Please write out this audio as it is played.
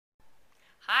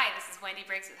Wendy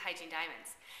Briggs with Hygiene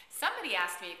Diamonds. Somebody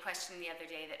asked me a question the other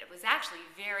day that it was actually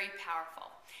very powerful.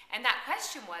 And that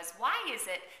question was, why is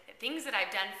it that things that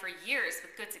I've done for years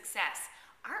with good success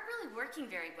aren't really working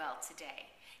very well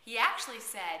today? He actually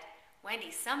said,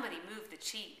 Wendy, somebody moved the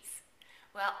cheese.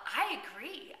 Well, I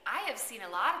agree. I have seen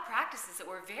a lot of practices that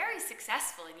were very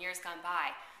successful in years gone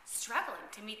by, struggling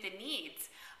to meet the needs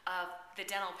of the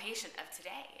dental patient of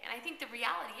today. And I think the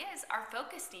reality is our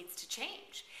focus needs to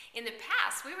change. In the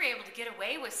past, we were able to get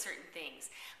away with certain things,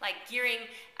 like gearing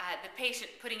the patient,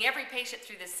 putting every patient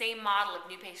through the same model of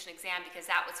new patient exam because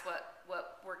that was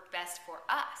what worked best for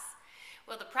us.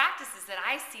 Well, the practices that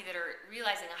I see that are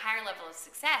realizing a higher level of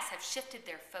success have shifted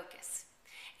their focus.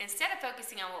 Instead of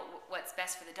focusing on what's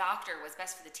best for the doctor, what's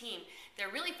best for the team,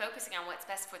 they're really focusing on what's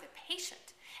best for the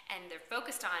patient. And they're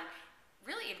focused on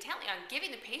really intently on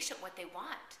giving the patient what they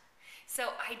want.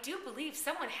 So I do believe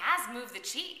someone has moved the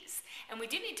cheese, and we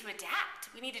do need to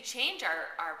adapt. We need to change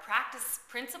our practice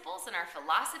principles and our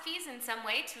philosophies in some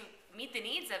way to meet the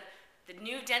needs of the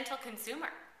new dental consumer.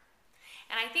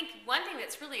 And I think one thing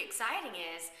that's really exciting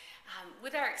is,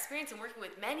 with our experience in working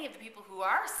with many of the people who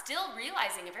are still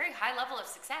realizing a very high level of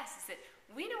success, is that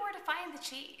we know where to find the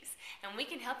cheese, and we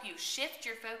can help you shift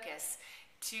your focus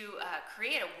to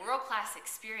create a world-class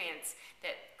experience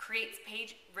that creates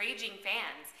raging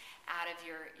fans out of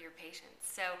your patients.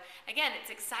 So again,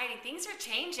 it's exciting. Things are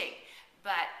changing,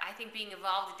 but I think being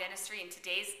involved in dentistry in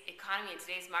today's economy and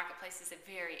today's marketplace is a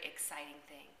very exciting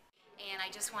thing. And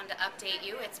I just wanted to update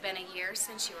you, it's been a year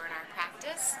since you were in our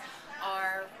practice.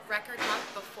 Our record month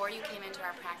before you came into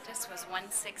our practice was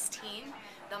 116.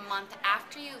 The month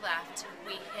after you left,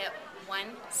 we hit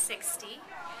 160.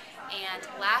 And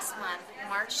last month,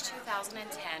 March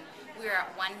 2010, we were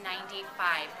at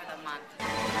 195 for the month.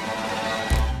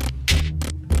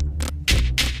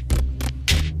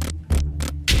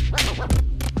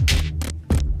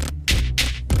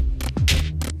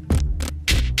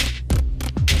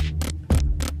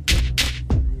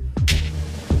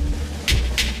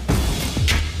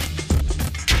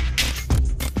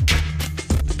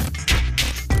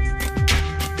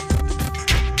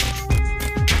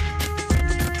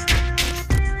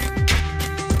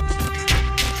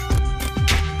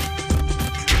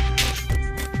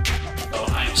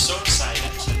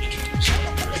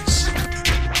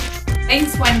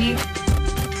 Thanks, Wendy. With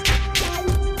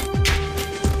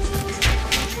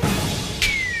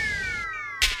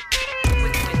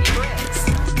Wendy Briggs.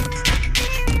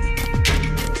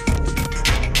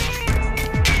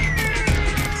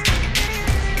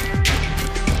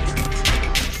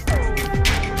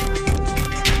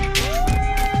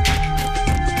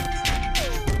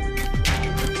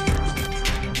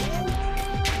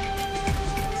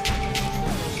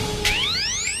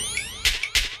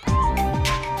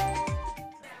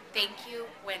 Thank you,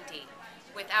 Wendy.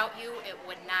 Without you, it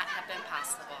would not have been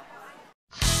possible.